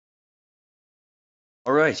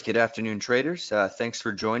All right, good afternoon, traders. Thanks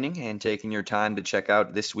for joining and taking your time to check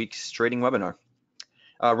out this week's trading webinar.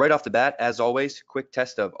 Right off the bat, as always, quick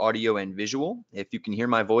test of audio and visual. If you can hear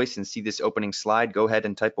my voice and see this opening slide, go ahead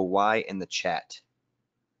and type a Y in the chat.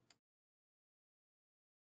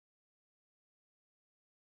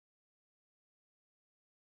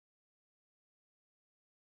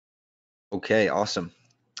 Okay, awesome.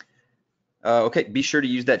 Okay, be sure to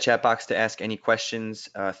use that chat box to ask any questions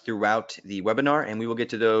throughout the webinar, and we will get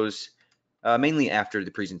to those mainly after the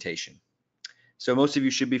presentation. So most of you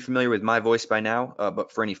should be familiar with my voice by now,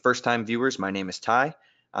 but for any first-time viewers, my name is Ty.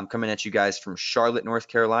 I'm coming at you guys from Charlotte, North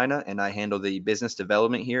Carolina, and I handle the business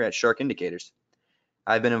development here at Shark Indicators.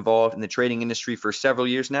 I've been involved in the trading industry for several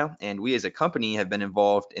years now, and we as a company have been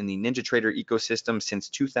involved in the NinjaTrader ecosystem since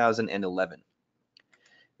 2011.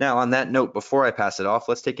 Now, on that note, before I pass it off,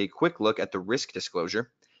 let's take a quick look at the risk disclosure.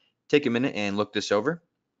 Take a minute and look this over.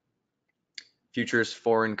 Futures,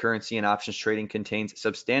 foreign currency, and options trading contains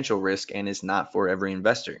substantial risk and is not for every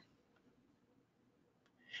investor.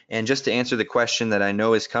 And just to answer the question that I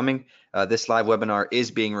know is coming, this live webinar is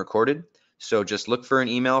being recorded. So just look for an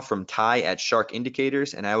email from Ty at Shark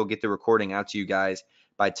Indicators, and I will get the recording out to you guys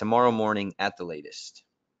by tomorrow morning at the latest.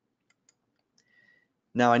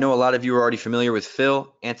 Now, I know a lot of you are already familiar with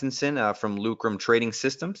Phil Antonsen from Lucrum Trading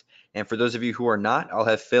Systems. And for those of you who are not, I'll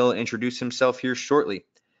have Phil introduce himself here shortly.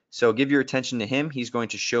 So give your attention to him. He's going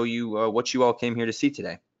to show you what you all came here to see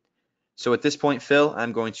today. So at this point, Phil,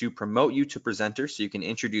 I'm going to promote you to presenter so you can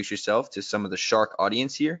introduce yourself to some of the Shark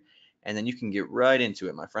audience here, and then you can get right into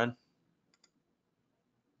it, my friend.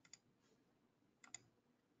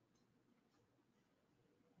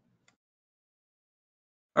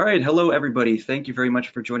 All right, hello everybody. Thank you very much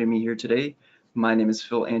for joining me here today. My name is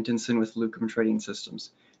Phil Antonsen with Lucrum Trading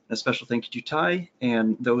Systems. And a special thank you to Ty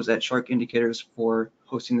and those at Shark Indicators for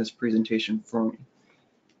hosting this presentation for me.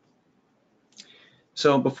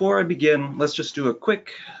 So before I begin, let's just do a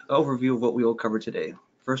quick overview of what we will cover today.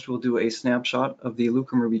 First, we'll do a snapshot of the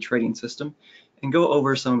Lucrum Ruby trading system and go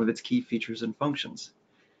over some of its key features and functions.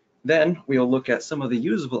 Then we'll look at some of the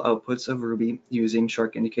usable outputs of Ruby using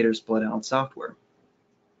Shark Indicators BloodHound software.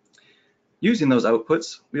 Using those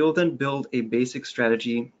outputs, we will then build a basic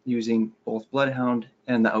strategy using both BloodHound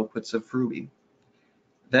and the outputs of Ruby.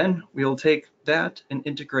 Then we will take that and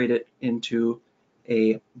integrate it into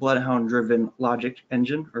a BloodHound-driven logic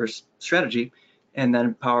engine or strategy, and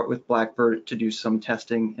then power it with BlackBird to do some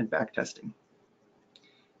testing and backtesting.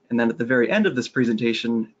 And then at the very end of this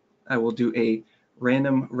presentation, I will do a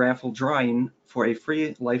random raffle drawing for a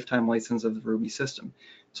free lifetime license of the Ruby system.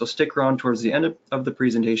 So stick around towards the end of the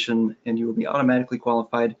presentation and you will be automatically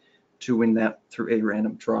qualified to win that through a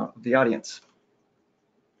random draw of the audience.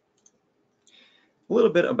 A little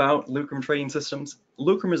bit about Lucrum Trading Systems.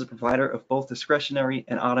 Lucrum is a provider of both discretionary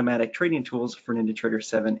and automatic trading tools for NinjaTrader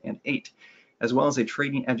 7 and 8, as well as a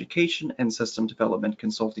trading education and system development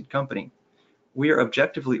consulting company. We are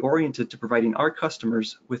objectively oriented to providing our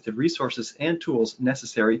customers with the resources and tools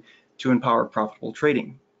necessary to empower profitable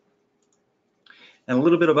trading. And a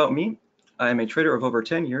little bit about me. I am a trader of over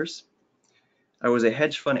 10 years. I was a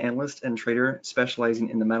hedge fund analyst and trader specializing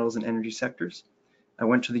in the metals and energy sectors. I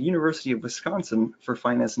went to the University of Wisconsin for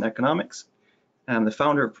finance and economics. I'm the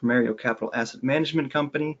founder of Primario Capital Asset Management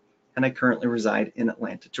Company, and I currently reside in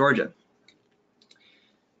Atlanta, Georgia.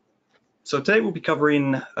 So today we'll be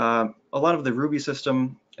covering a lot of the Ruby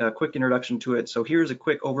system, a quick introduction to it. So here's a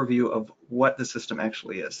quick overview of what the system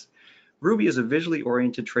actually is. Ruby is a visually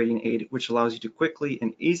oriented trading aid which allows you to quickly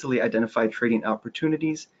and easily identify trading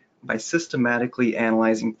opportunities by systematically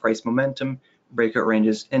analyzing price momentum, breakout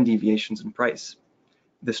ranges, and deviations in price.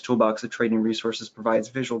 This toolbox of trading resources provides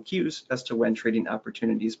visual cues as to when trading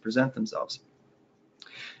opportunities present themselves.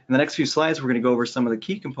 In the next few slides, we're going to go over some of the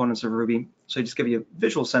key components of Ruby, so I just give you a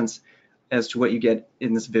visual sense as to what you get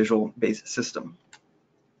in this visual-based system.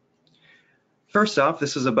 First off,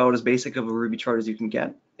 this is about as basic of a Ruby chart as you can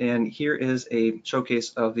get, and here is a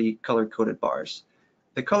showcase of the color-coded bars.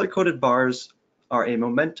 The color-coded bars are a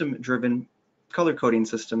momentum-driven color coding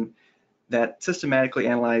system that systematically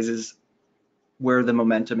analyzes where the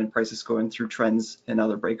momentum and price is going through trends and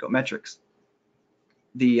other breakout metrics.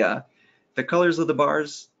 The colors of the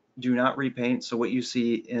bars do not repaint, so what you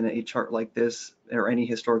see in a chart like this or any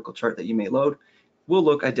historical chart that you may load will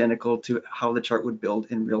look identical to how the chart would build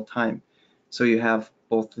in real time. So you have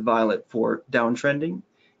both the violet for downtrending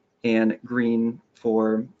and green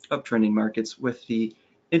for uptrending markets, with the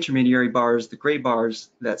intermediary bars, the gray bars,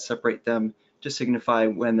 that separate them to signify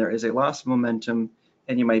when there is a loss of momentum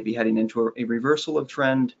and you might be heading into a reversal of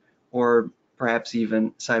trend or perhaps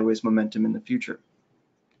even sideways momentum in the future.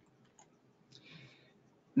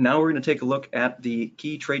 Now we're going to take a look at the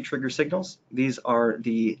key trade trigger signals. These are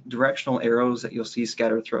the directional arrows that you'll see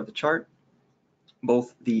scattered throughout the chart,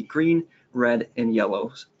 both the green, red, and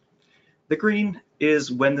yellows. The green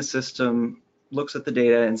is when the system looks at the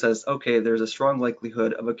data and says, okay, there's a strong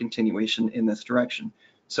likelihood of a continuation in this direction.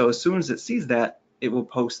 So as soon as it sees that, it will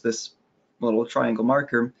post this little triangle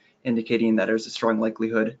marker indicating that there's a strong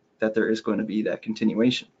likelihood that there is going to be that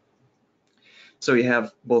continuation. So you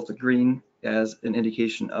have both the green as an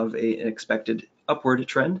indication of an expected upward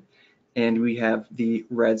trend, and we have the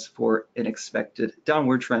reds for an expected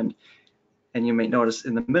downward trend. And you may notice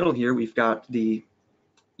in the middle here, we've got the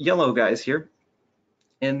yellow guys here,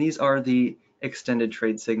 and these are the extended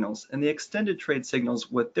trade signals. And the extended trade signals,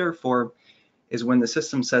 what they're for is when the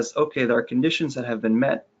system says, okay, there are conditions that have been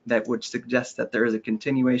met that would suggest that there is a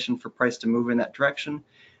continuation for price to move in that direction,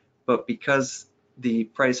 but because the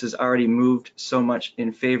price has already moved so much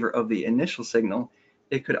in favor of the initial signal,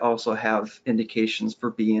 it could also have indications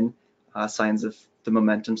for being signs of the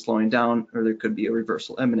momentum slowing down, or there could be a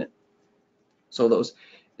reversal imminent. So those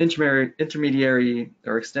intermediary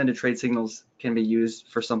or extended trade signals can be used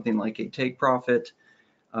for something like a take profit,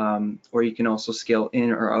 or you can also scale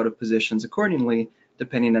in or out of positions accordingly,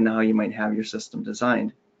 depending on how you might have your system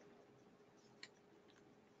designed.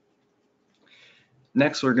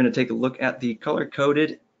 Next, we're going to take a look at the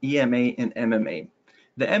color-coded EMA and MMA.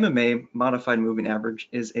 The MMA, modified moving average,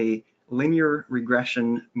 is a linear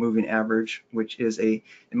regression moving average, which is in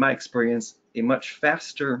my experience, a much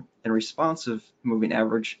faster and responsive moving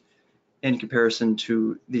average in comparison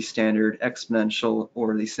to the standard exponential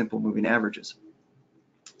or the simple moving averages.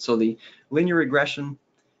 So the linear regression,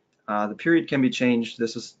 the period can be changed.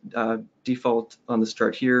 This is default on this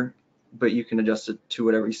chart here, but you can adjust it to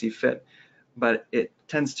whatever you see fit. But it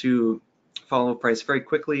tends to follow price very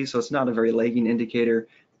quickly, so it's not a very lagging indicator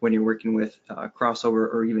when you're working with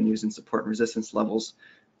crossover or even using support and resistance levels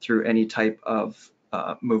through any type of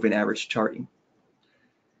moving average charting.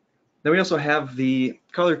 Then we also have the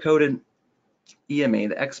color-coded EMA,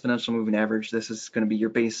 the exponential moving average. This is going to be your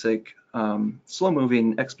basic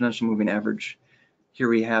slow-moving exponential moving average. Here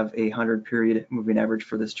we have a 100-period moving average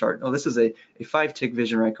for this chart. Oh, this is a 5-tick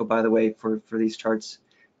vision Renko, by the way, for these charts,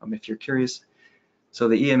 if you're curious. So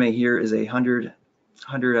the EMA here is a 100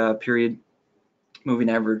 period moving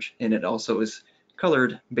average, and it also is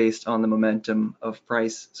colored based on the momentum of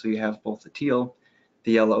price. So you have both the teal,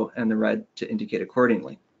 the yellow, and the red to indicate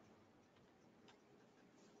accordingly.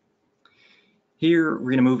 Here we're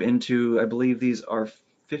going to move into, I believe these are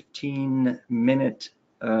 15-minute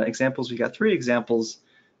examples. We got 3 examples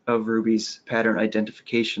of Ruby's pattern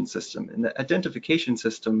identification system. And the identification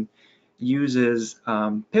system uses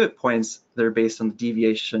pivot points that are based on the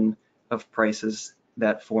deviation of prices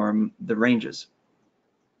that form the ranges.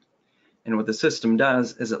 And what the system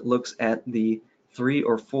does is it looks at the 3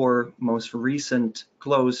 or 4 most recent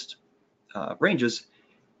closed ranges,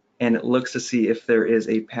 and it looks to see if there is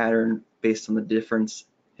a pattern based on the difference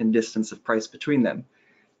in distance of price between them.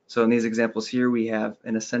 So in these examples here, we have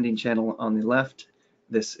an ascending channel on the left.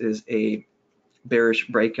 This is a bearish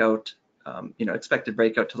breakout, expected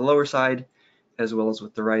breakout to the lower side, as well as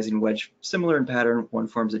with the rising wedge. Similar in pattern, one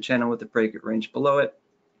forms a channel with the breakout range below it,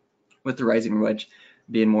 with the rising wedge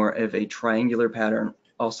being more of a triangular pattern,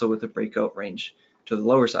 also with a breakout range to the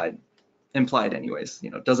lower side. Implied anyways.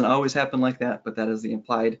 It doesn't always happen like that, but that is the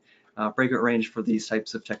implied breakout range for these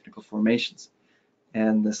types of technical formations.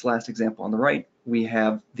 And this last example on the right, we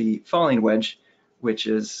have the falling wedge, which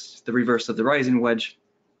is the reverse of the rising wedge,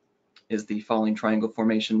 is the falling triangle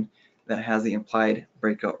formation that has the implied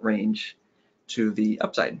breakout range to the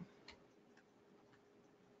upside.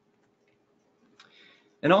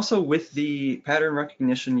 And also with the pattern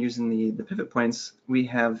recognition using the pivot points, we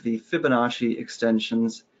have the Fibonacci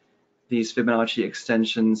extensions. These Fibonacci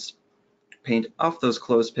extensions paint off those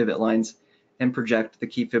closed pivot lines and project the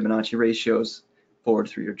key Fibonacci ratios forward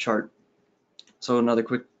through your chart. So another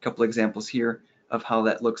quick couple examples here of how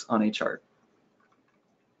that looks on a chart.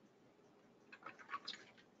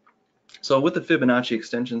 So with the Fibonacci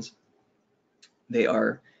extensions, they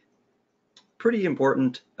are pretty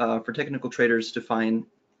important for technical traders to find,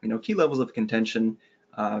 key levels of contention,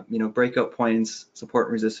 breakout points, support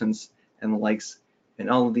and resistance, and the likes. And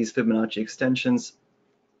all of these Fibonacci extensions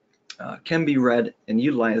can be read and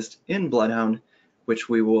utilized in BloodHound, which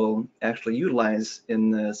we will actually utilize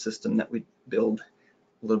in the system that we build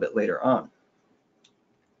a little bit later on.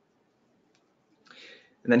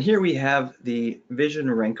 And then here we have the Vision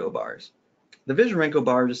Renko bars. The Vision Renko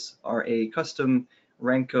bars are a custom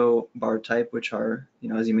Renko bar type, which are,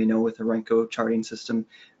 as you may know with the Renko charting system,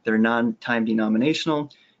 they're non-time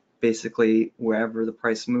denominational. basically wherever the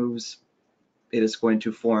price moves, it is going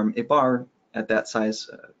to form a bar at that size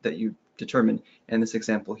that you determined. In this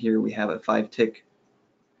example here, we have a 5-tick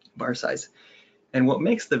bar size. And what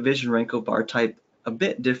makes the Vision Renko bar type a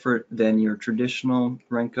bit different than your traditional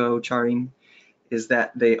Renko charting is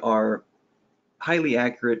that they are highly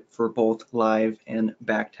accurate for both live and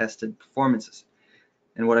back-tested performances.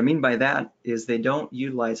 And what I mean by that is they don't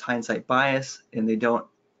utilize hindsight bias, and they don't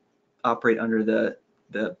operate under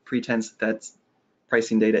the pretense that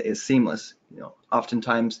pricing data is seamless.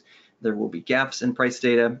 Oftentimes there will be gaps in price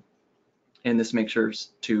data, and this makes sure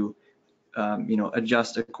to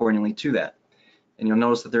adjust accordingly to that. And you'll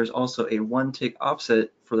notice that there's also a 1-tick offset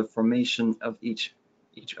for the formation of each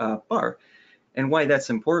bar. And why that's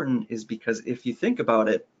important is because if you think about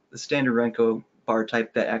it, the standard Renko bar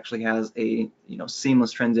type that actually has a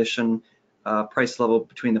seamless transition price level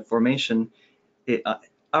between the formation, it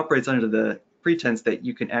operates under the pretense that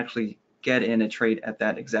you can actually get in a trade at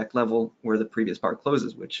that exact level where the previous bar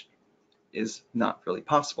closes, which is not really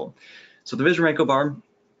possible. So the Vision Renko bar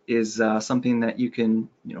is something that you can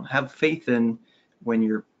have faith in when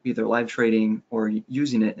you're either live trading or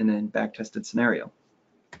using it in a back-tested scenario.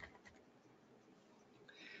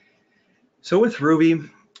 So with Ruby,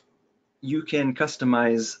 you can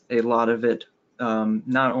customize a lot of it,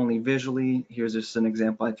 not only visually. Here's just an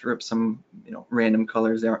example. I threw up some random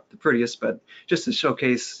colors. They aren't the prettiest, but just to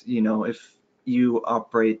showcase, if you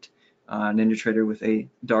operate NinjaTrader with a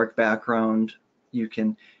dark background, you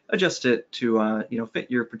can adjust it to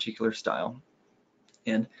fit your particular style.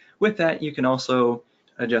 And with that, you can also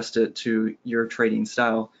adjust it to your trading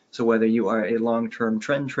style. So whether you are a long-term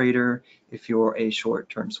trend trader, if you're a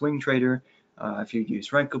short-term swing trader, if you use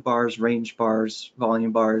Renko bars, range bars,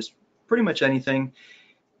 volume bars, pretty much anything,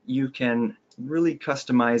 you can really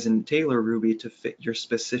customize and tailor Ruby to fit your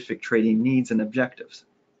specific trading needs and objectives.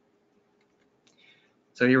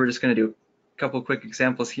 So here we're just going to do a couple quick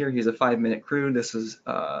examples here. Here's a 5-minute crude. This is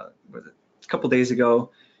a couple days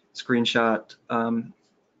ago, screenshot.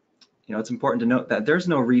 It's important to note that there's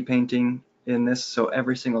no repainting in this, so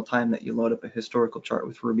every single time that you load up a historical chart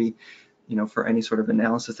with Ruby, for any sort of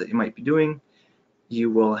analysis that you might be doing, you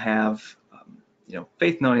will have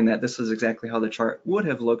faith knowing that this is exactly how the chart would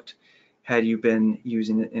have looked had you been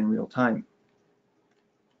using it in real time.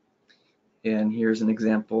 And here's an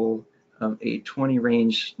example of a 20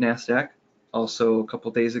 range NASDAQ, also a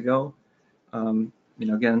couple days ago.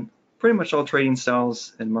 Again, pretty much all trading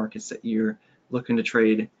styles and markets that you're looking to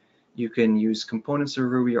trade, you can use components of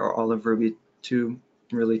Ruby or all of Ruby to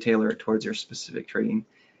really tailor it towards your specific trading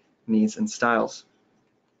needs and styles.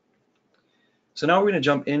 So now we're going to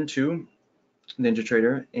jump into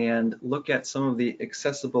NinjaTrader and look at some of the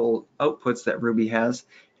accessible outputs that Ruby has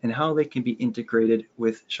and how they can be integrated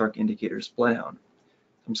with Shark Indicator's BloodHound.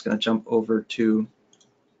 I'm just going to jump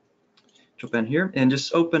in here and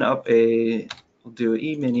just open up we'll do an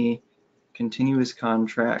E-mini continuous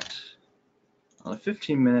contract on a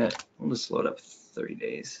 15-minute. We'll just load up 30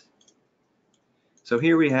 days. So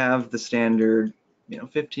here we have the standard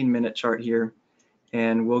 15-minute chart here,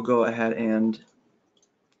 and we'll go ahead and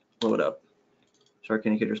load up Shark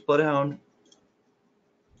Indicator's BloodHound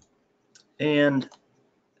and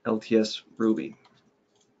LTS Ruby.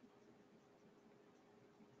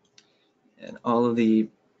 And all of the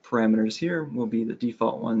parameters here will be the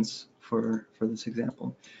default ones for this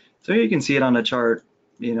example. So here you can see it on the chart.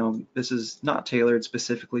 This is not tailored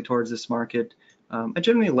specifically towards this market. I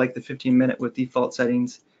generally like the 15-minute with default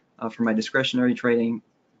settings for my discretionary trading,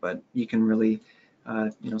 but you can really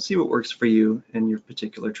see what works for you and your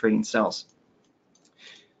particular trading styles.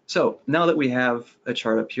 So now that we have a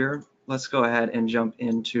chart up here, let's go ahead and jump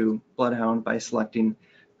into BloodHound by selecting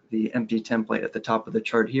the empty template at the top of the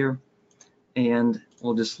chart here, and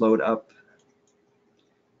we'll just load up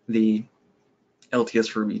the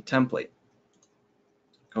LTS Ruby template.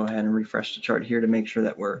 Go ahead and refresh the chart here to make sure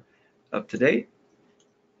that we're up to date.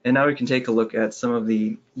 And now we can take a look at some of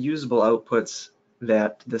the usable outputs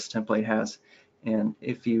that this template has. And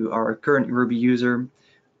if you are a current Ruby user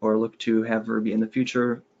or look to have Ruby in the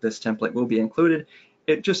future, this template will be included.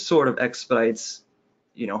 It just sort of expedites,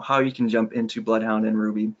 how you can jump into BloodHound and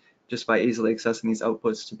Ruby just by easily accessing these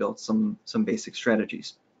outputs to build some basic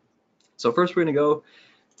strategies. So first we're going to go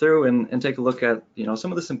through and take a look at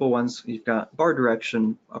some of the simple ones. You've got bar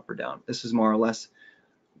direction up or down. This is more or less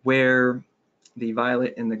where the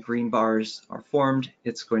violet and the green bars are formed.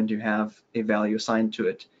 It's going to have a value assigned to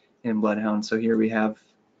it in BloodHound. So here we have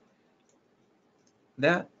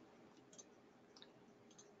that.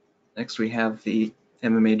 Next we have the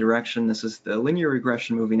MMA direction. This is the linear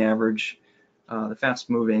regression moving average, the fast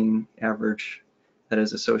moving average, that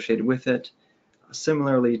is associated with it.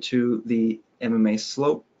 Similarly to the MMA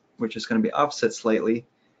slope, which is going to be offset slightly,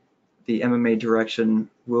 the MMA direction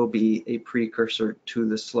will be a precursor to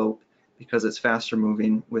the slope because it's faster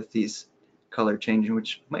moving with these color changing,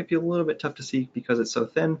 which might be a little bit tough to see because it's so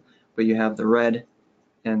thin, but you have the red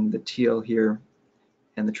and the teal here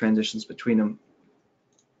and the transitions between them.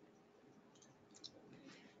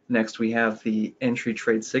 Next, we have the entry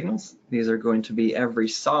trade signals. These are going to be every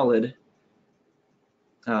solid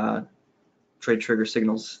trade trigger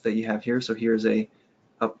signals that you have here. So here's a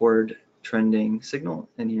upward trending signal,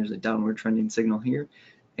 and here's a downward trending signal here.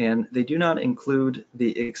 And they do not include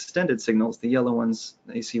the extended signals, the yellow ones.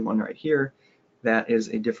 You see one right here. That is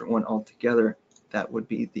a different one altogether. That would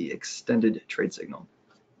be the extended trade signal.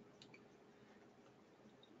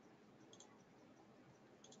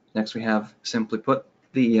 Next, we have, simply put,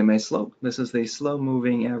 the EMA slope. This is the slow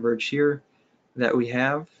moving average here that we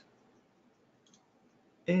have.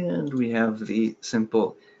 And we have the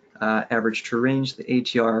simple average true range, the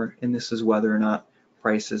ATR, and this is whether or not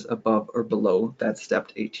price is above or below that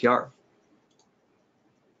stepped ATR.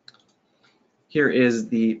 Here is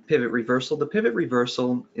the pivot reversal. The pivot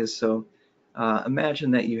reversal is so,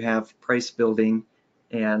 imagine that you have price building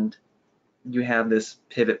and you have this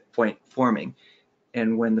pivot point forming.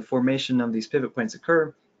 And when the formation of these pivot points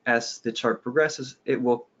occur, as the chart progresses, it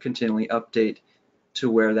will continually update to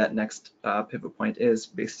where that next pivot point is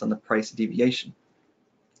based on the price deviation.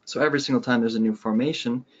 So every single time there's a new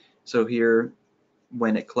formation, so here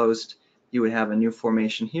when it closed, you would have a new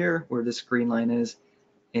formation here where this green line is,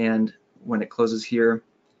 and when it closes here,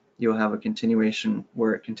 you'll have a continuation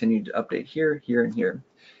where it continued to update here, here, and here.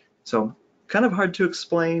 So kind of hard to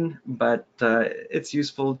explain, but it's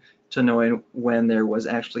useful to know when there was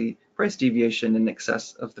actually price deviation in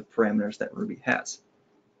excess of the parameters that Ruby has.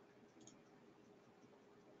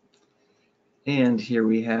 And here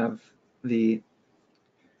we have the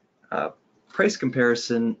price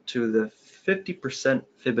comparison to the 50%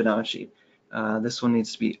 Fibonacci. This one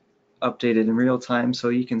needs to be updated in real time so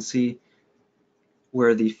you can see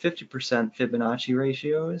where the 50% Fibonacci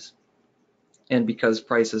ratio is. And because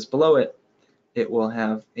price is below it, it will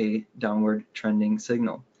have a downward trending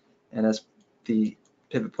signal. And as the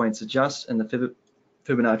pivot points adjust and the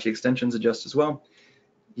Fibonacci extensions adjust as well,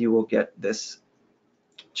 you will get this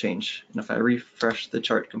change. And if I refresh the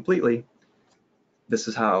chart completely, this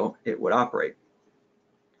is how it would operate.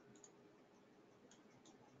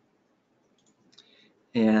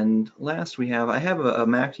 And last I have a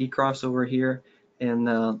MACD crossover here in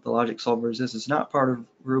the logic solvers. This is not part of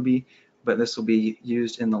Ruby, but this will be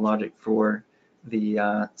used in the logic for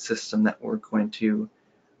the system that we're going to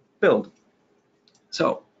build.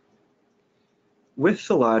 So with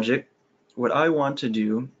the logic, what I want to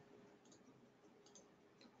do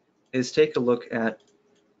is take a look at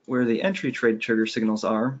where the entry trade trigger signals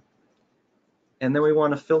are, and then we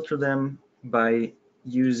want to filter them by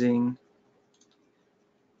using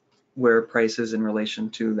where price is in relation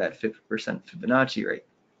to that 50% Fibonacci rate.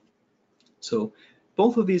 So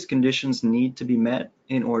both of these conditions need to be met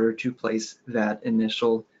in order to place that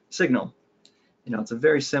initial signal. You know, it's a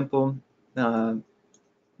very simple, very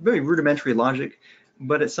rudimentary logic,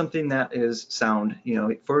 but it's something that is sound. You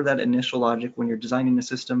know, for that initial logic, when you're designing a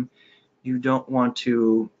system, you don't want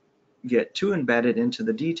to get too embedded into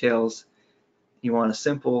the details. You want a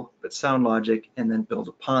simple but sound logic and then build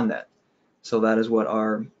upon that. So that is what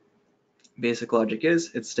our basic logic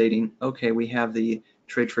is. It's stating, okay, we have the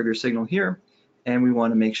trade trigger signal here, and we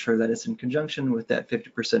want to make sure that it's in conjunction with that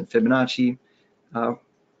 50% Fibonacci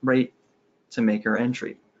rate to make our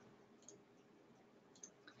entry.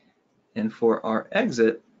 And for our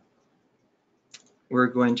exit, we're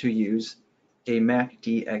going to use a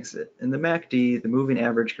MACD exit. And the MACD, the moving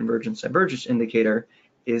average convergence divergence indicator,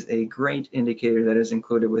 is a great indicator that is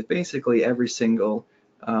included with basically every single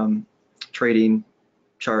trading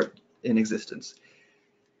chart in existence.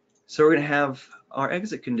 So we're going to have our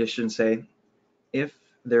exit condition say if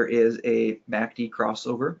there is a MACD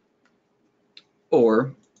crossover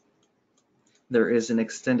or there is an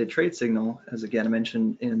extended trade signal, as again I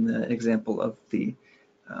mentioned in the example of the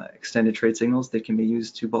extended trade signals, they can be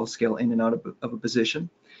used to both scale in and out of a position.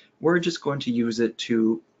 We're just going to use it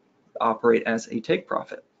to operate as a take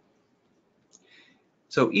profit.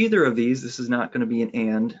 So either of these, this is not going to be an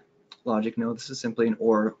AND logic node, this is simply an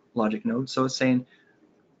OR logic node. So it's saying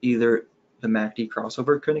either the MACD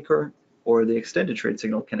crossover can occur or the extended trade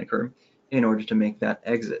signal can occur in order to make that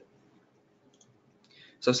exit.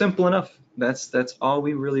 So simple enough. That's all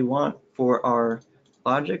we really want for our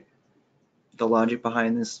logic. The logic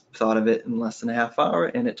behind this, thought of it in less than a half hour,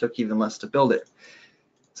 and it took even less to build it.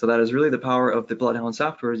 So So that is really the power of the BloodHound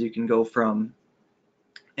software, is you can go from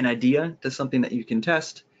an idea to something that you can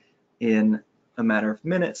test in a matter of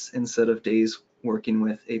minutes instead of days working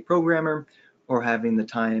with a programmer or having the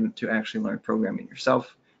time to actually learn programming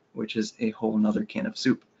yourself, which is a whole nother can of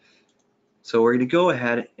soup. So we're going to go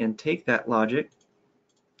ahead and take that logic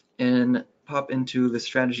and pop into the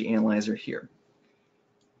strategy analyzer here.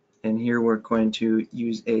 And here we're going to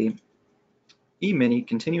use a E-mini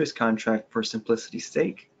continuous contract for simplicity's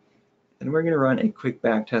sake. And we're going to run a quick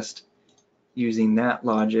backtest using that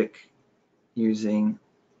logic using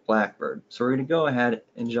BlackBird. So we're going to go ahead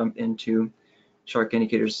and jump into Shark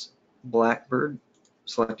Indicators BlackBird,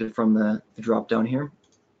 selected from the drop down here.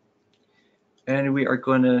 And we are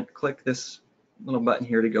going to click this little button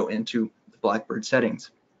here to go into the BlackBird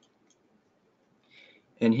settings.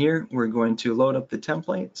 And here we're going to load up the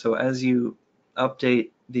template. So as you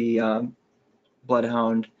update the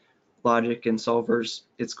BloodHound logic and solvers,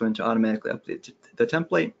 it's going to automatically update the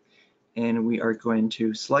template. And we are going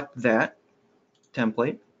to select that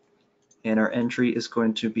template. And our entry is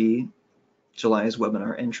going to be July's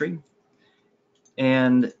webinar entry.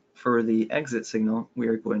 And for the exit signal, we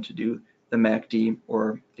are going to do the MACD,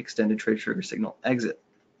 or extended trade trigger signal exit.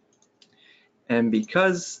 And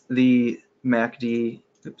because the MACD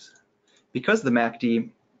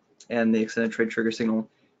and the extended trade trigger signal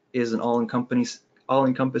is an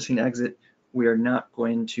all-encompassing exit, we are not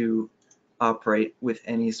going to operate with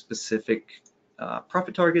any specific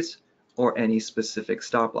profit targets or any specific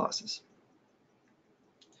stop losses.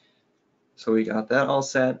 So we got that all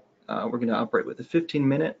set. We're going to operate with the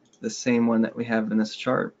 15-minute, the same one that we have in this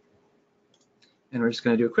chart. And we're just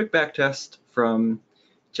going to do a quick back test from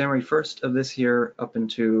January 1st of this year up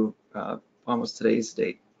into almost today's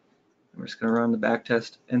date. And we're just going to run the back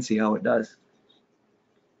test and see how it does.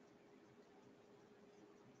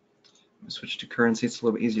 Switch to currency, it's a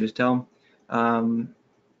little bit easier to tell.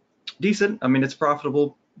 Decent, I mean, it's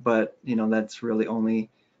profitable, but you know, that's really only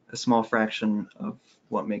a small fraction of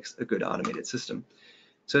what makes a good automated system.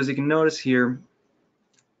 So as you can notice here,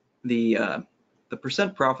 the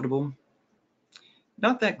percent profitable,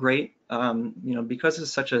 not that great. You know, because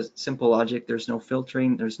it's such a simple logic, there's no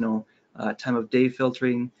filtering, there's no time of day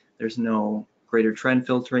filtering, there's no greater trend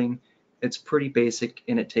filtering. It's pretty basic,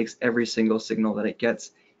 and it takes every single signal that it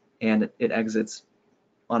gets, and it exits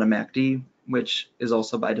on a MACD, which is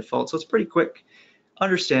also by default. So it's pretty quick.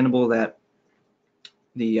 Understandable that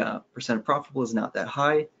the percent profitable is not that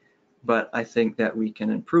high, but I think that we can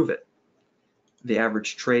improve it. The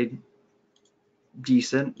average trade,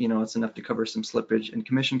 decent, you know, it's enough to cover some slippage and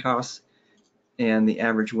commission costs, and the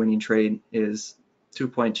average winning trade is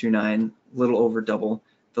 2.29, a little over double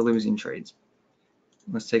the losing trades.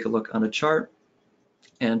 Let's take a look on a chart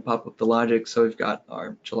and pop up the logic. So we've got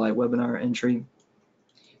our July webinar entry,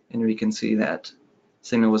 and we can see that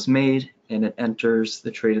signal was made and it enters the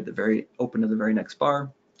trade at the very open of the very next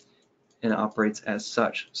bar and operates as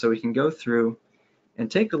such. So we can go through and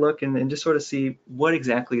take a look and just sort of see what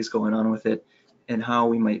exactly is going on with it and how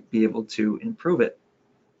we might be able to improve it.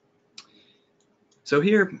 So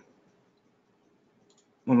here,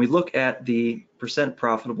 when we look at the percent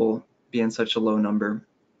profitable being such a low number,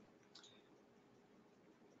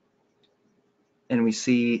 and we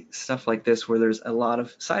see stuff like this where there's a lot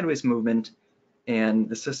of sideways movement and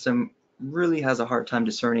the system really has a hard time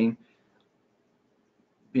discerning,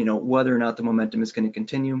 you know, whether or not the momentum is going to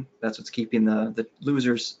continue. That's what's keeping the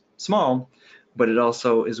losers small, but it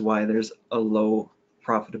also is why there's a low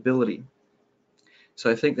profitability.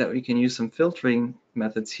 So I think that we can use some filtering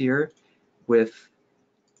methods here with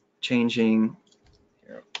changing,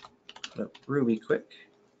 here, put up Ruby quick.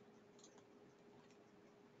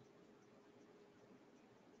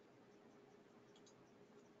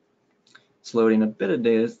 It's loading a bit of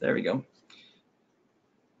data, there we go.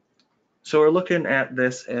 So we're looking at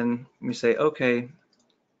this and we say, okay,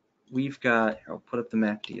 we've got, I'll put up the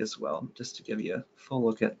MACD as well, just to give you a full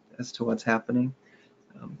look at as to what's happening.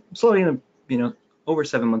 It's loading, you know, over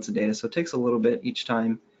 7 months of data, so it takes a little bit each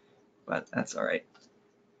time, but that's all right.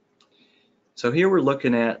 So here we're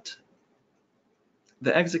looking at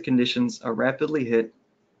the exit conditions are rapidly hit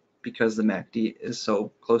because the MACD is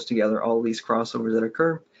so close together, all these crossovers that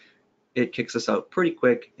occur, it kicks us out pretty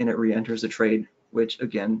quick and it re-enters the trade, which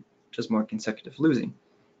again, just more consecutive losing.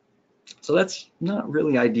 So that's not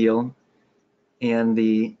really ideal. And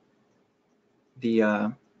the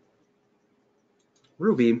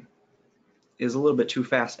Ruby is a little bit too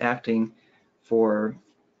fast acting for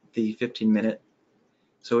the 15-minute.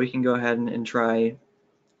 So we can go ahead and try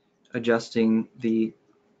adjusting the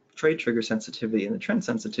trade trigger sensitivity and the trend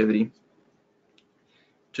sensitivity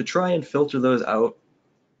to try and filter those out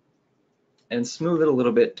and smooth it a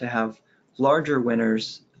little bit to have larger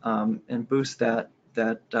winners and boost that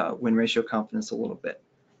win ratio confidence a little bit.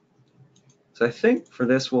 So I think for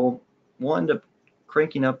this we'll end up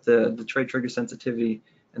cranking up the trade trigger sensitivity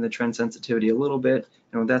and the trend sensitivity a little bit,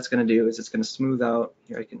 and what that's going to do is it's going to smooth out.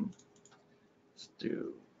 Here I can just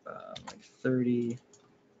do like 30,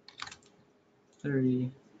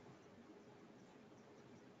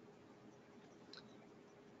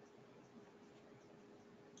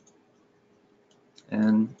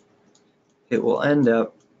 and it will end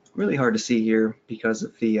up really hard to see here because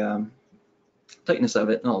of the tightness of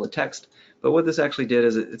it and all the text. But what this actually did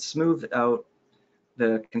is it smoothed out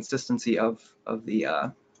the consistency of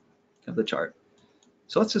the chart.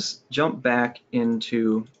 So let's just jump back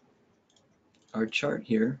into our chart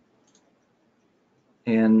here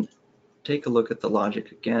and take a look at the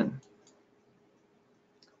logic again.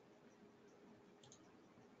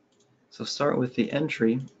 So start with the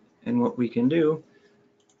entry, and what we can do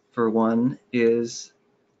for one is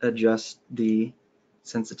adjust the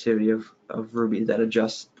sensitivity of Ruby that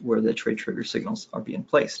adjusts where the trade trigger signals are being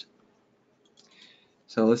placed.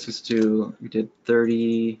 So let's just do, we did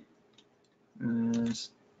 30, let's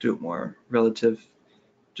do it more relative.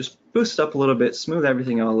 Just boost up a little bit, smooth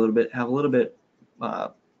everything out a little bit, have a little bit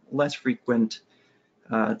less frequent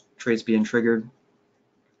trades being triggered.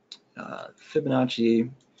 Fibonacci,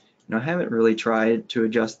 I haven't really tried to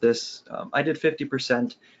adjust this. I did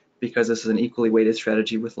 50% because this is an equally weighted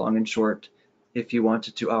strategy with long and short. If you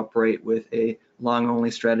wanted to operate with a long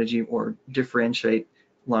only strategy or differentiate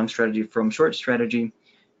long strategy from short strategy,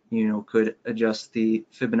 could adjust the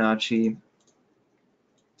Fibonacci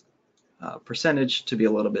percentage to be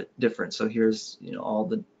a little bit different. So here's all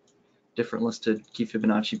the different listed key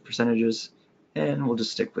Fibonacci percentages, and we'll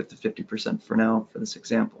just stick with the 50% for now for this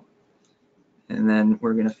example. And then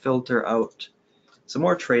we're going to filter out some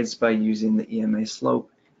more trades by using the EMA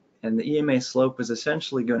slope. And the EMA slope is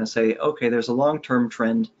essentially going to say, okay, there's a long-term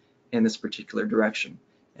trend in this particular direction.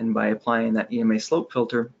 And by applying that EMA slope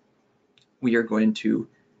filter, we are going to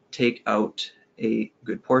take out a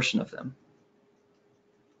good portion of them.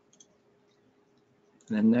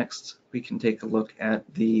 And then next, we can take a look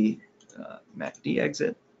at the MACD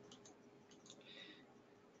exit.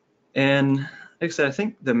 And like I said, I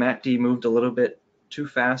think the MACD moved a little bit too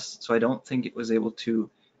fast, so I don't think it was able to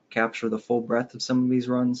capture the full breadth of some of these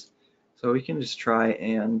runs. So we can just try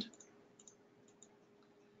and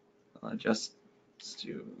just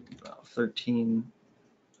do about 13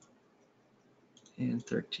 and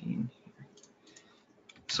 13 here.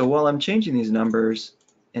 So while I'm changing these numbers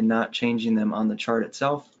and not changing them on the chart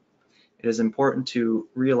itself, it is important to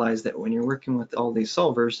realize that when you're working with all these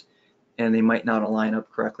solvers and they might not align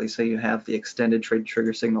up correctly, so you have the extended trade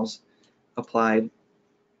trigger signals applied.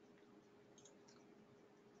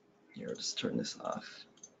 Here, I'll just turn this off.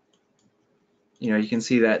 You can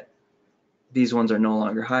see that these ones are no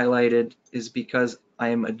longer highlighted is because I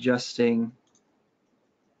am adjusting,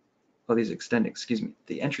 well, these extended,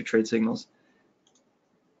 the entry trade signals,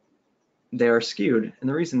 they are skewed. And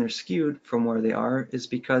the reason they're skewed from where they are is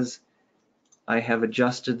because I have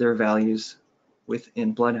adjusted their values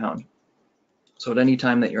within BloodHound. So at any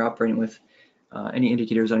time that you're operating with any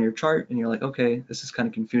indicators on your chart and you're like, okay, this is kind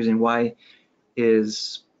of confusing. Why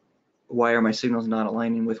are my signals not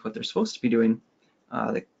aligning with what they're supposed to be doing?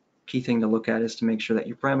 The key thing to look at is to make sure that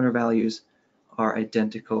your parameter values are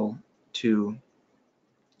identical to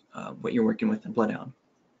what you're working with in BloodHound.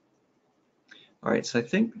 All right, so I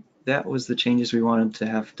think that was the changes we wanted to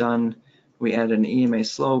have done. We added an EMA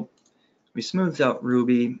slope. We smoothed out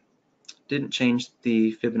Ruby, didn't change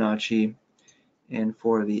the Fibonacci, and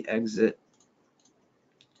for the exit,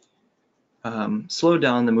 slowed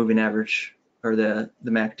down the moving average or the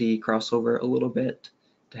MACD crossover a little bit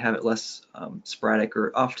to have it less sporadic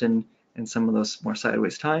or often in some of those more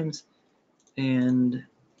sideways times. And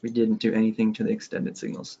we didn't do anything to the extended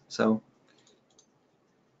signals. So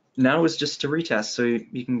now it's just to retest. So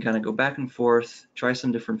you can kind of go back and forth, try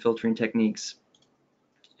some different filtering techniques,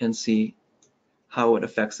 and see how it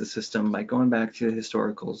affects the system by going back to the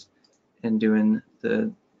historicals and doing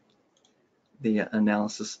the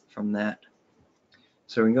analysis from that.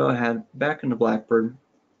 So we can go ahead back into BlackBird.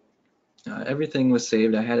 Everything was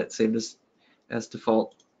saved. I had it saved as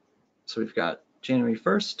default. So we've got January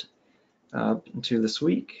 1st into this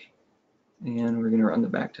week, and we're going to run the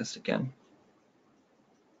back test again.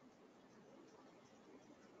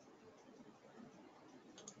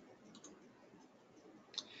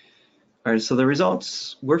 All right, so the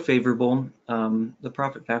results were favorable. The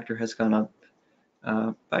profit factor has gone up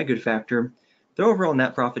by a good factor. The overall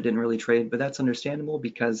net profit didn't really trade, but that's understandable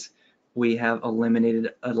because we have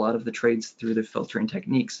eliminated a lot of the trades through the filtering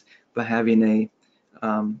techniques by having a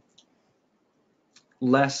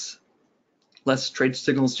less trade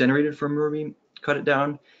signals generated from Ruby, cut it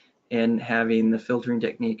down, and having the filtering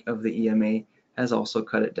technique of the EMA has also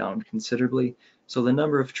cut it down considerably. So the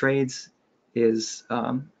number of trades is,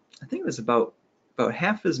 I think it was about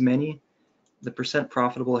half as many. The percent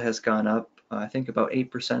profitable has gone up, I think about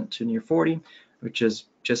 8% to near 40, which is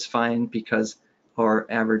just fine because our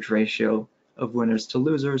average ratio of winners to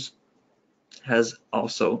losers has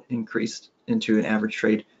also increased into an average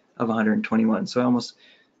trade of 121. So I almost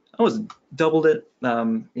doubled it.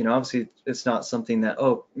 Obviously it's not something that,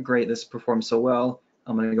 oh, great, this performs so well,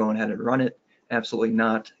 I'm going to go ahead and run it. Absolutely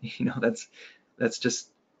not. That's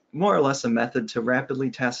just more or less a method to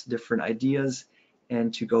rapidly test different ideas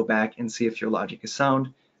and to go back and see if your logic is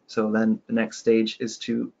sound. So then the next stage is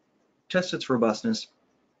to test its robustness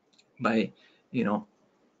by,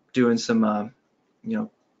 doing some,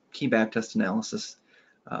 key backtest analysis,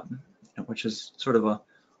 which is sort of a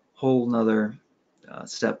whole nother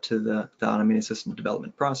step to the automated system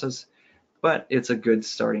development process, but it's a good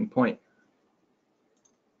starting point.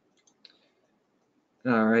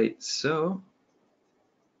 All right, so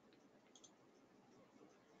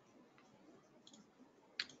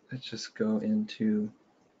let's just go into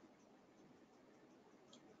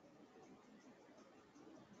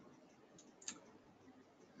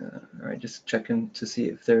all right, just checking to see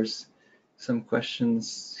if there's some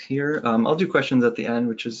questions here. I'll do questions at the end,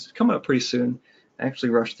 which is coming up pretty soon. I actually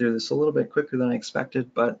rushed through this a little bit quicker than I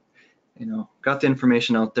expected, but got the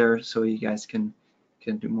information out there so you guys can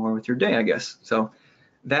do more with your day, I guess. So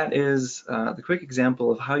that is the quick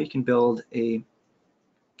example of how you can build a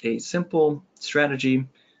simple strategy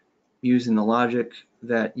using the logic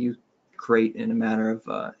that you create in a matter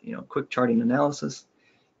of quick charting analysis.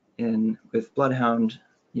 And with BloodHound,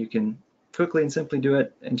 you can quickly and simply do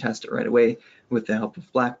it and test it right away with the help of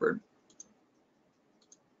BlackBird.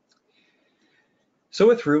 So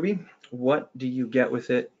with Ruby, what do you get with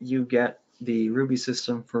it? You get the Ruby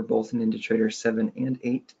system for both NinjaTrader 7 and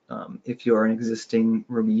 8. If you are an existing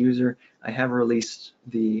Ruby user, I have released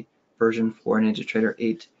the version for NinjaTrader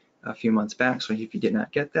 8 a few months back, so if you did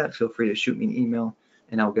not get that, feel free to shoot me an email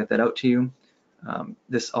and I'll get that out to you.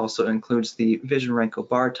 This also includes the Vision Renko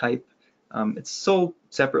bar type. It's sold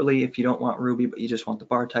separately if you don't want Ruby, but you just want the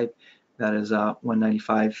bar type. That is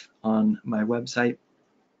 $195 on my website.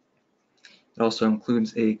 It also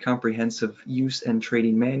includes a comprehensive use and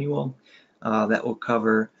trading manual that will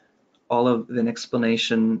cover all of an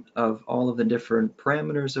explanation of all of the different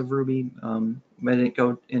parameters of Ruby. I didn't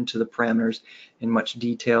go into the parameters in much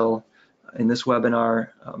detail in this webinar,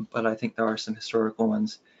 but I think there are some historical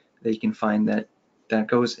ones that you can find that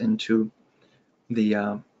goes into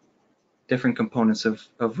the different components of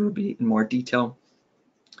Ruby in more detail.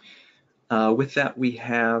 With that, we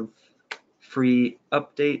have free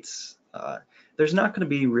updates. There's not going to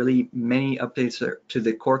be really many updates to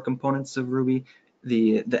the core components of Ruby.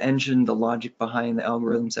 The engine, the logic behind the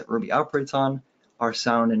algorithms that Ruby operates on are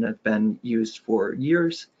sound and have been used for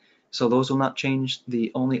years, so those will not change.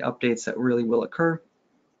 The only updates that really will occur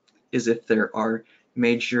is if there are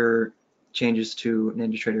major changes to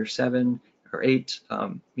NinjaTrader 7 or 8.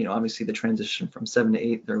 Obviously the transition from 7 to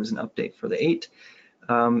 8, there was an update for the 8,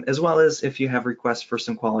 as well as if you have requests for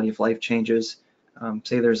some quality of life changes.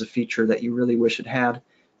 Say there's a feature that you really wish it had,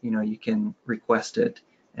 you can request it,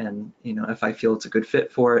 and if I feel it's a good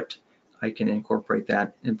fit for it, I can incorporate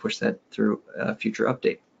that and push that through a future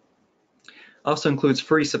update. Also includes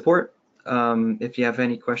free support. If you have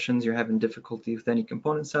any questions, you're having difficulty with any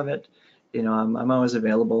components of it, I'm always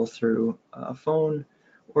available through phone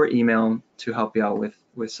or email to help you out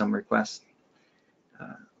with some requests.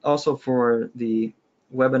 Also for the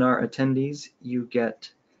webinar attendees, you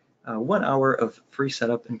get 1 hour of free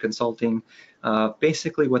setup and consulting.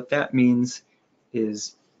 Basically what that means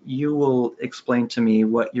is you will explain to me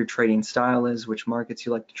what your trading style is, which markets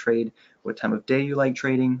you like to trade, what time of day you like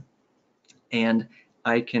trading, and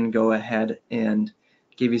I can go ahead and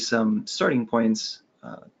give you some starting points,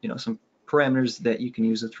 some parameters that you can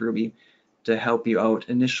use with Ruby to help you out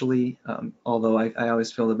initially, although I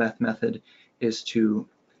always feel the best method is to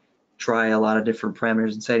try a lot of different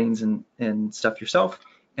parameters and settings and stuff yourself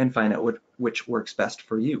and find out which works best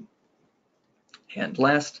for you. And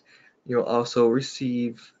last, you'll also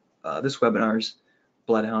receive this webinar's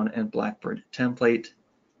BloodHound and BlackBird template,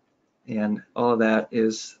 and all of that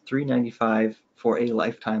is $395 for a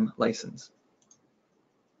lifetime license.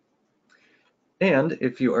 And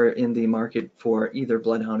if you are in the market for either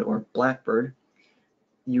BloodHound or BlackBird,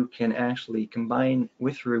 you can actually combine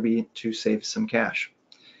with Ruby to save some cash.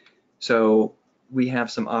 So we have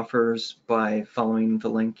some offers by following the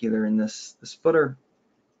link either in this footer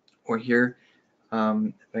or here. If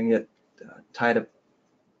I can get Ty to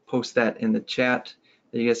post that in the chat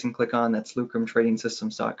that you guys can click on, that's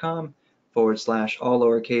lucrumtradingsystems.com / all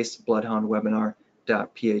lowercase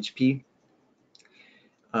bloodhoundwebinar.php.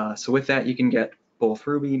 So with that, you can get both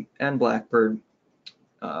Ruby and BlackBird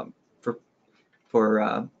for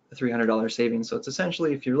a $300 savings. So it's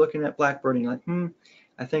essentially, if you're looking at BlackBird and you're like,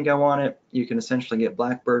 I think I want it, you can essentially get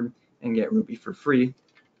BlackBird and get Ruby for free.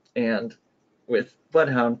 And with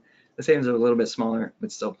BloodHound, the savings are a little bit smaller,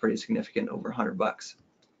 but still pretty significant, over $100.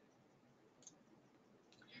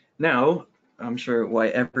 Now, I'm sure why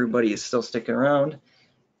everybody is still sticking around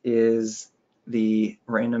is the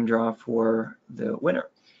random draw for the winner.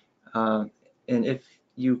 And if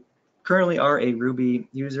you currently are a Ruby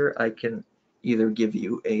user, I can either give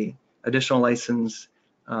you a additional license,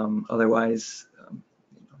 otherwise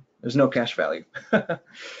there's no cash value.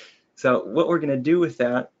 So what we're going to do with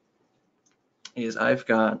that is I've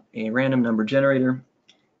got a random number generator,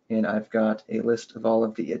 and I've got a list of all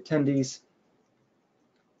of the attendees.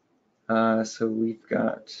 So we've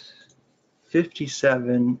got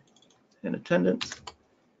 57 in attendance,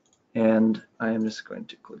 and I am just going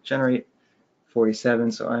to click generate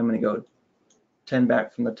 47. So I'm going to go 10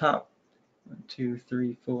 back from the top. 1, 2,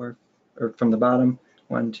 3, 4, or from the bottom.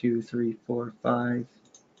 1, 2, 3, 4, 5,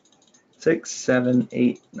 6, 7,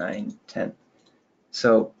 8, 9, 10.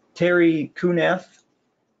 So Terry Kunath,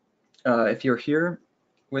 if you're here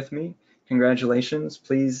with me, congratulations.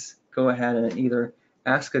 Please go ahead and either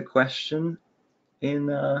ask a question in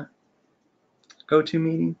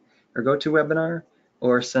GoToMeeting or GoToWebinar,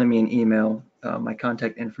 or send me an email. My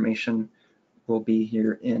contact information will be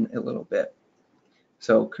here in a little bit.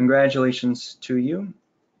 So congratulations to you.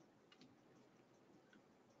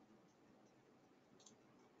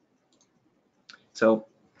 So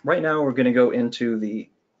right now we're going to go into the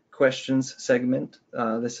questions segment.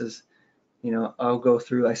 This is, I'll go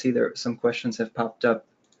through. I see there some questions have popped up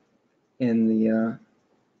in the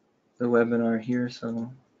webinar here. So let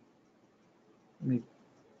me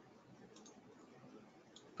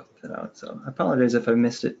pop that out. So I apologize if I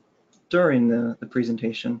missed it during the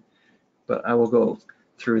presentation, but I will go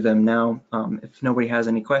through them now. If nobody has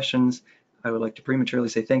any questions, I would like to prematurely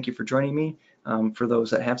say thank you for joining me. For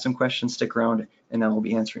those that have some questions, stick around and I will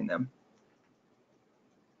be answering them.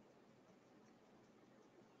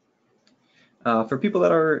 For people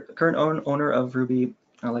that are current owner of Ruby,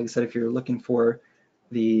 like I said, if you're looking for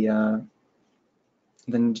the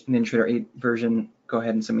NinjaTrader 8 version, go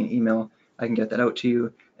ahead and send me an email. I can get that out to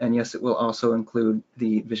you. And yes, it will also include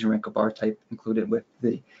the Vision Rental bar type included with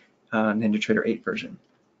the NinjaTrader 8 version.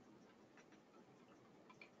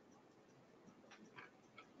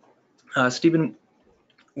 Stephen,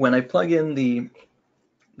 when I plug in the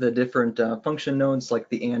different function nodes, like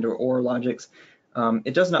the and or logics,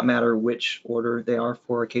 it does not matter which order they are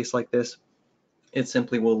for a case like this. It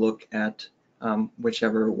simply will look at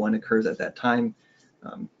whichever one occurs at that time.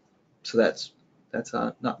 So that's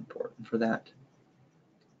not important for that.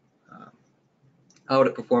 How would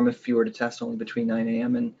it perform if you were to test only between 9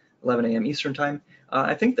 a.m. and 11 a.m. Eastern time?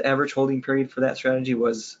 I think the average holding period for that strategy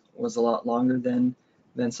was a lot longer than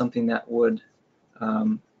something that would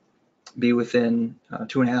be within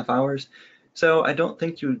 2.5 hours. So I don't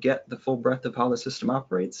think you would get the full breadth of how the system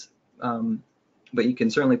operates, but you can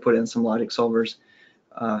certainly put in some logic solvers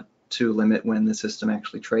to limit when the system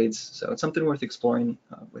actually trades. So it's something worth exploring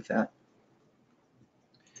with that.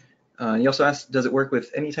 You also asked, does it work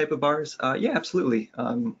with any type of bars? Yeah, absolutely.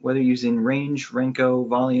 Whether using range, Renko,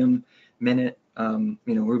 volume, minute,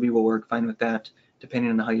 Ruby will work fine with that,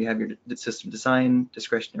 depending on how you have your system designed,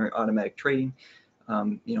 discretionary automatic trading.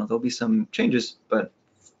 There'll be some changes, but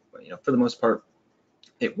for the most part,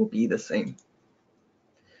 it will be the same.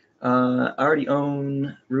 I already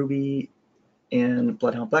own Ruby and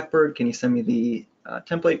BloodHound BlackBird. Can you send me the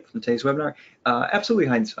template from today's webinar? Absolutely,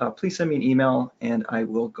 Heinz. Please send me an email and I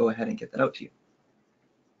will go ahead and get that out to you.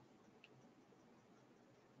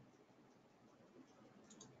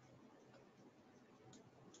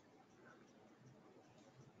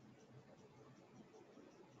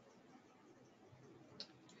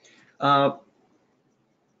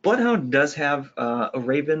 BloodHound does have a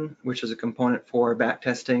Raven, which is a component for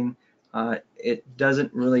backtesting. It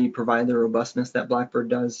doesn't really provide the robustness that BlackBird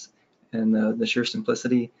does and the sheer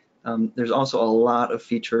simplicity. There's also a lot of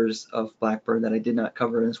features of BlackBird that I did not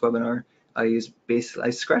cover in this webinar. I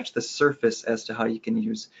scratched the surface as to how you can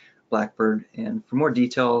use BlackBird, and for more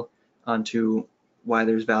detail onto why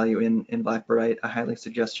there's value in BlackBird, I highly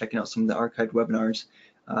suggest checking out some of the archived webinars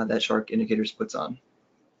that Shark Indicators puts on.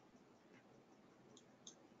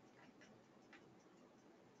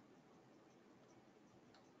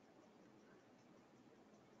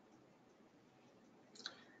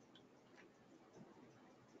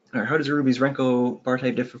 Or how does Ruby's Renko bar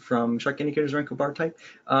type differ from Shark Indicator's Renko bar type?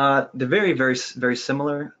 They're very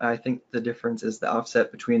similar. I think the difference is the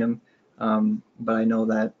offset between them. But I know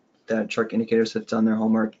that Shark Indicators have done their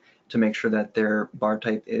homework to make sure that their bar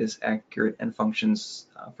type is accurate and functions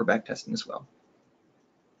for backtesting as well.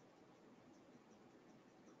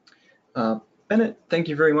 Bennett, thank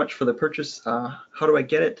you very much for the purchase. How do I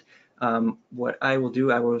get it? What I will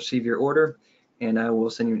do, I will receive your order and I will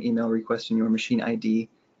send you an email requesting your machine ID,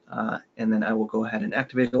 and then I will go ahead and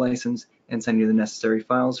activate the license and send you the necessary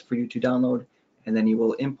files for you to download, and then you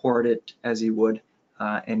will import it as you would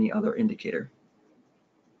any other indicator.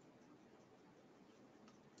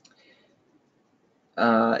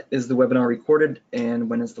 Is the webinar recorded, and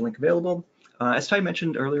when is the link available? As Ty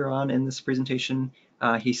mentioned earlier on in this presentation,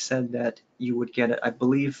 he said that you would get it, I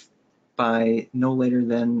believe, by no later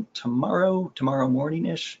than tomorrow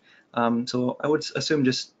morning-ish. So I would assume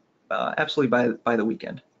just absolutely by the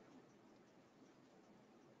weekend.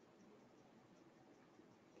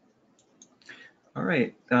 All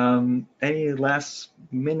right, any last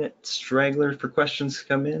minute stragglers for questions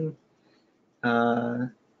come in?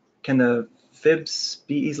 Can the fibs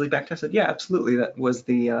be easily backtested? Yeah, absolutely. That was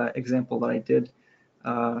the example that I did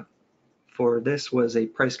for this, was a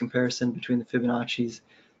price comparison between the Fibonacci's.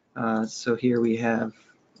 So here we have,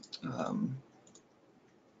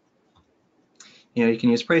 you can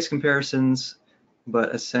use price comparisons,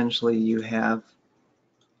 but essentially you have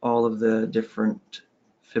all of the different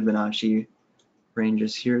Fibonacci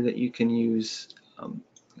ranges here that you can use,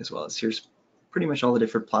 as well as here's pretty much all the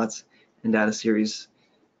different plots and data series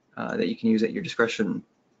that you can use at your discretion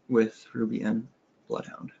with Ruby and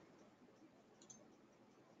BloodHound.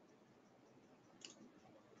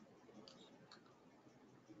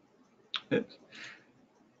 Oops.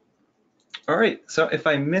 All right, so if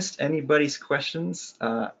I missed anybody's questions,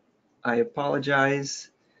 I apologize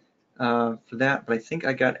for that, but I think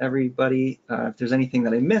I got everybody. If there's anything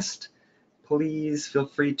that I missed, please feel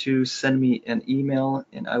free to send me an email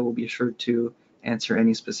and I will be sure to answer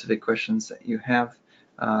any specific questions that you have.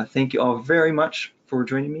 Thank you all very much for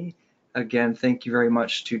joining me. Again, thank you very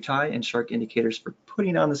much to Ty and Shark Indicators for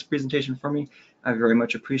putting on this presentation for me. I very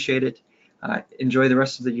much appreciate it. Enjoy the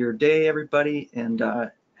rest of your day, everybody, and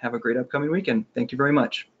have a great upcoming weekend. Thank you very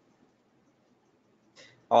much.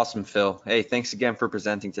 Awesome, Phil. Hey, thanks again for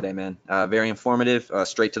presenting today, man. Very informative,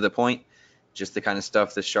 straight to the point, just the kind of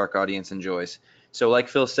stuff the Shark audience enjoys. So like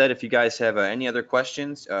Phil said, if you guys have any other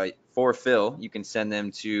questions for Phil, you can send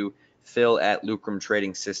them to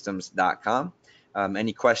phil@lucrumtradingsystems.com.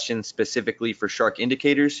 Any questions specifically for Shark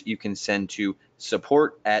Indicators, you can send to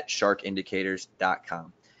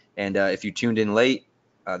support@sharkindicators.com. And if you tuned in late,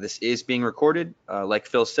 this is being recorded. Like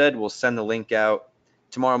Phil said, we'll send the link out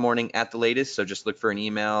tomorrow morning at the latest. So just look for an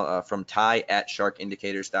email from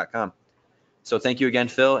ty@sharkindicators.com. So thank you again,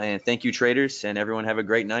 Phil, and thank you, traders, and everyone have a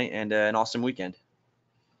great night and an awesome weekend.